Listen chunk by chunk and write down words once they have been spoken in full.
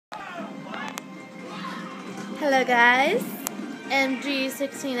Hello guys,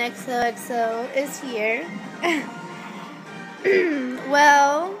 MG16XOXO is here.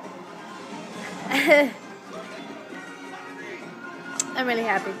 Well, I'm really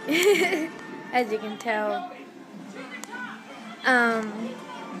happy, as you can tell. I'm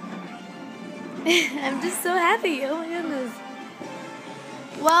just so happy, oh my goodness.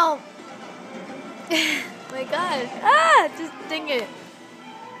 Well, my God, just think it.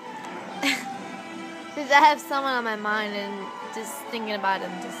 Because I have someone on my mind, and just thinking about him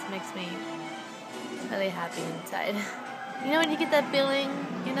just makes me really happy inside. You know when you get that feeling,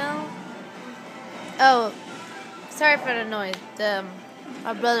 you know? Oh, sorry for the noise.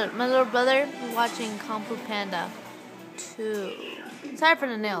 My little brother, is watching Kung Fu Panda 2. Sorry for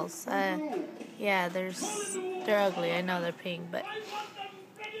the nails. Yeah, they're ugly. I know they're pink, but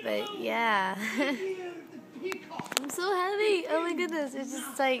yeah. I'm so happy. Oh my goodness, it's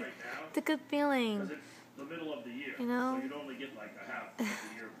just like it's a good feeling. You know?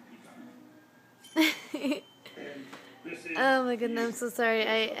 Oh my goodness, I'm so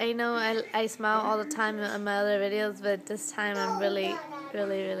sorry. I know I smile all the time in my other videos, but this time I'm really,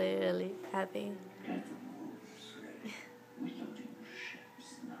 really, really, really happy.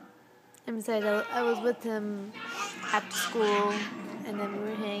 I'm excited. I was with him after school, and then we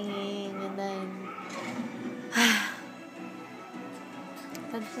were hanging, and then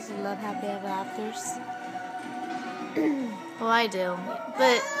I just love happy ever afters. Well, I do,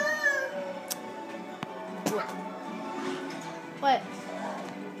 but what?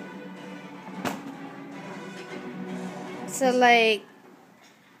 So like,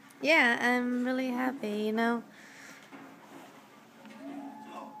 yeah, I'm really happy. You know,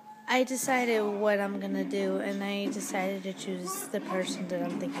 I decided what I'm gonna do, and I decided to choose the person that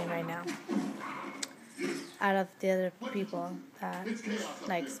I'm thinking right now out of the other people that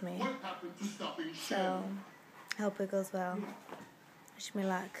likes me. So, I hope it goes well. Wish me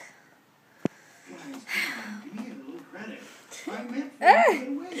luck.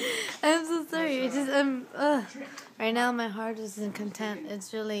 I'm so sorry. It's just right now my heart isn't content.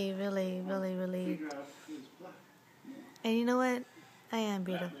 It's really, really, really, really. And you know what? I am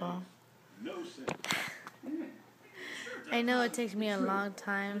beautiful. I know it takes me a long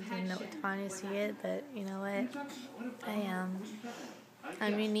time to finally see it, but you know what? I am.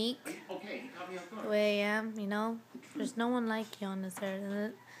 I'm unique the way I am, you know? There's no one like you on this earth,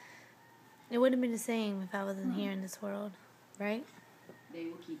 and it wouldn't be the same if I wasn't here in this world, right? They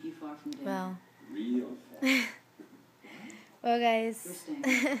will keep you far from well, well, guys,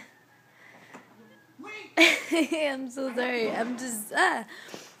 I'm so sorry. I'm just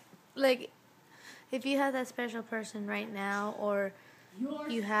like, if you have that special person right now, or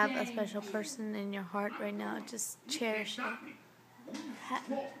you have a special person in your heart right now, just cherish it.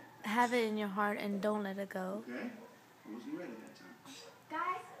 Have it in your heart and don't let it go.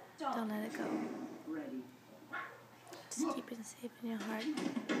 Don't let it go. Just keep it safe in your heart.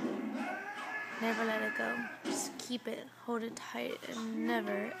 Never let it go. Just keep it. Hold it tight and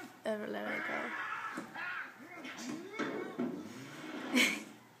never, ever let it go.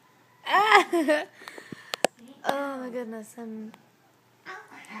 Oh my goodness. I'm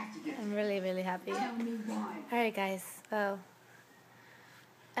really, really happy. Alright guys. Well,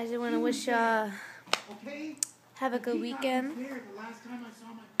 I just want to wish y'all have a good weekend.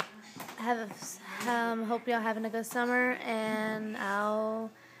 Hope y'all having a good summer, and I'll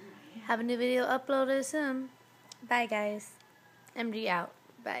have a new video uploaded soon. Bye guys. MG out.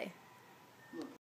 Bye.